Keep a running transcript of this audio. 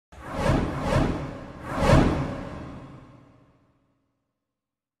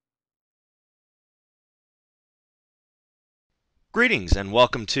Greetings and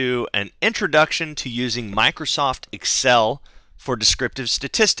welcome to an introduction to using Microsoft Excel for descriptive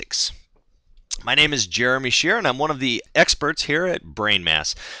statistics. My name is Jeremy Shearer and I'm one of the experts here at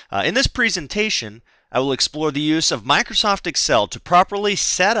BrainMass. In this presentation, I will explore the use of Microsoft Excel to properly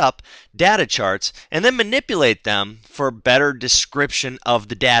set up data charts and then manipulate them for better description of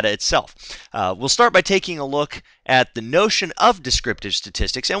the data itself. We'll start by taking a look at the notion of descriptive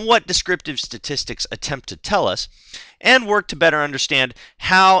statistics and what descriptive statistics attempt to tell us, and work to better understand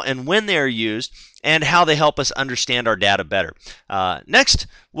how and when they are used and how they help us understand our data better. Next,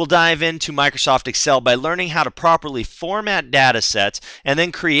 we'll dive into Microsoft Excel by learning how to properly format data sets and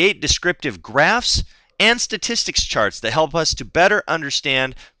then create descriptive graphs and statistics charts that help us to better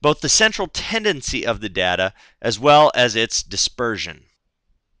understand both the central tendency of the data as well as its dispersion.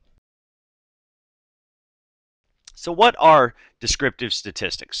 So what are descriptive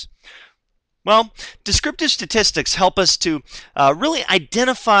statistics? Well, descriptive statistics help us to really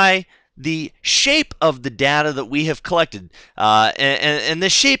identify the shape of the data that we have collected. And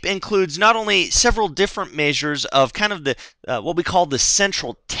this shape includes not only several different measures of kind of the what we call the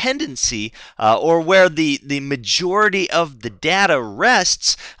central tendency, or where the majority of the data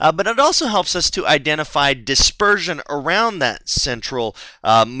rests, but it also helps us to identify dispersion around that central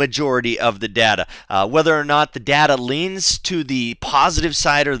majority of the data. Whether or not the data leans to the positive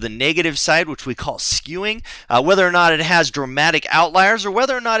side or the negative side, which we call skewing, whether or not it has dramatic outliers, or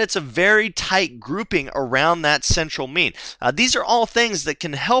whether or not it's a very tight grouping around that central mean. These are all things that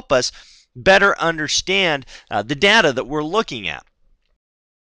can help us better understand the data that we're looking at.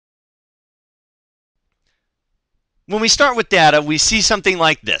 When we start with data, we see something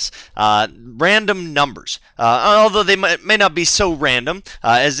like this, random numbers. Although they may not be so random,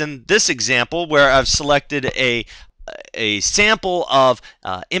 as in this example where I've selected a sample of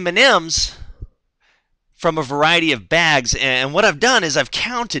M&Ms from a variety of bags, and what I've done is I've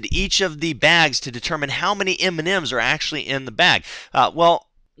counted each of the bags to determine how many M&Ms are actually in the bag. Well,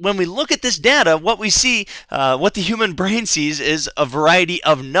 when we look at this data, what we see, what the human brain sees, is a variety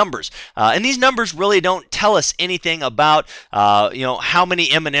of numbers, and these numbers really don't tell us anything about how many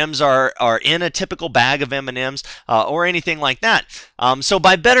M&Ms are in a typical bag of M&Ms, or anything like that. So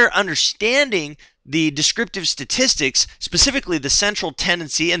by better understanding the descriptive statistics, specifically the central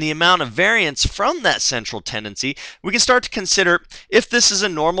tendency and the amount of variance from that central tendency, we can start to consider if this is a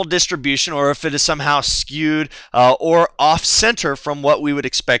normal distribution or if it is somehow skewed or off-center from what we would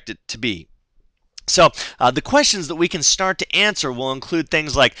expect it to be. So the questions that we can start to answer will include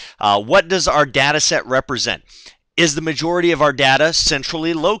things like, what does our data set represent? Is the majority of our data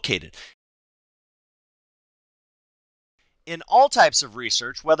centrally located? In all types of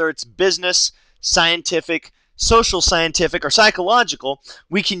research, whether it's business, scientific, social scientific, or psychological,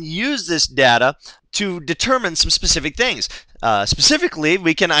 we can use this data to determine some specific things. Specifically,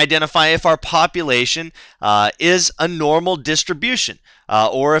 we can identify if our population is a normal distribution,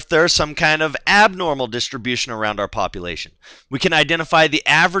 or if there's some kind of abnormal distribution around our population. We can identify the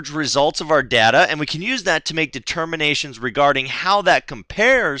average results of our data, and we can use that to make determinations regarding how that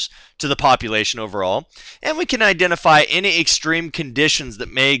compares to the population overall. And we can identify any extreme conditions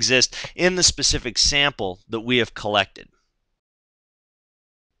that may exist in the specific sample that we have collected.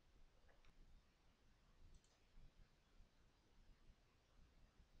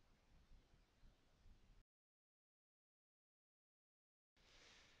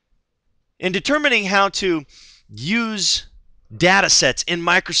 In determining how to use data sets in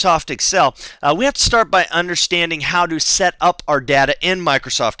Microsoft Excel, we have to start by understanding how to set up our data in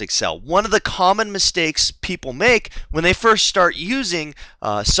Microsoft Excel. One of the common mistakes people make when they first start using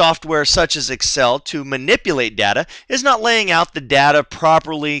software such as Excel to manipulate data is not laying out the data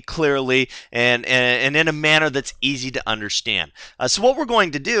properly, clearly, and in a manner that's easy to understand. So what we're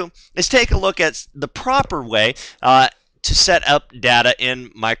going to do is take a look at the proper way to set up data in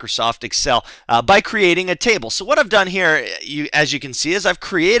Microsoft Excel by creating a table. So what I've done here, as you can see, is I've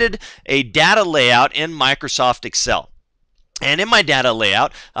created a data layout in Microsoft Excel. And in my data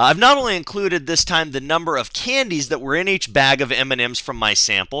layout, I've not only included this time the number of candies that were in each bag of M&Ms from my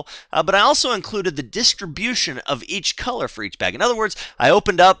sample, but I also included the distribution of each color for each bag. In other words, I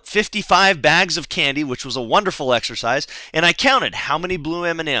opened up 55 bags of candy, which was a wonderful exercise, and I counted how many blue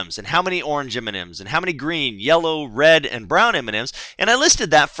M&Ms and how many orange M&Ms and how many green, yellow, red, and brown M&Ms, and I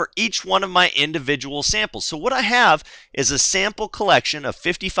listed that for each one of my individual samples. So what I have is a sample collection of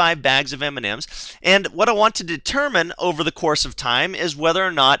 55 bags of M&Ms, and what I want to determine over the course of time is whether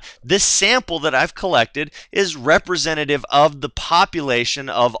or not this sample that I've collected is representative of the population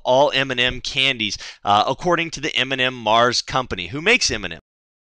of all M&M candies according to the M&M Mars company who makes M&M.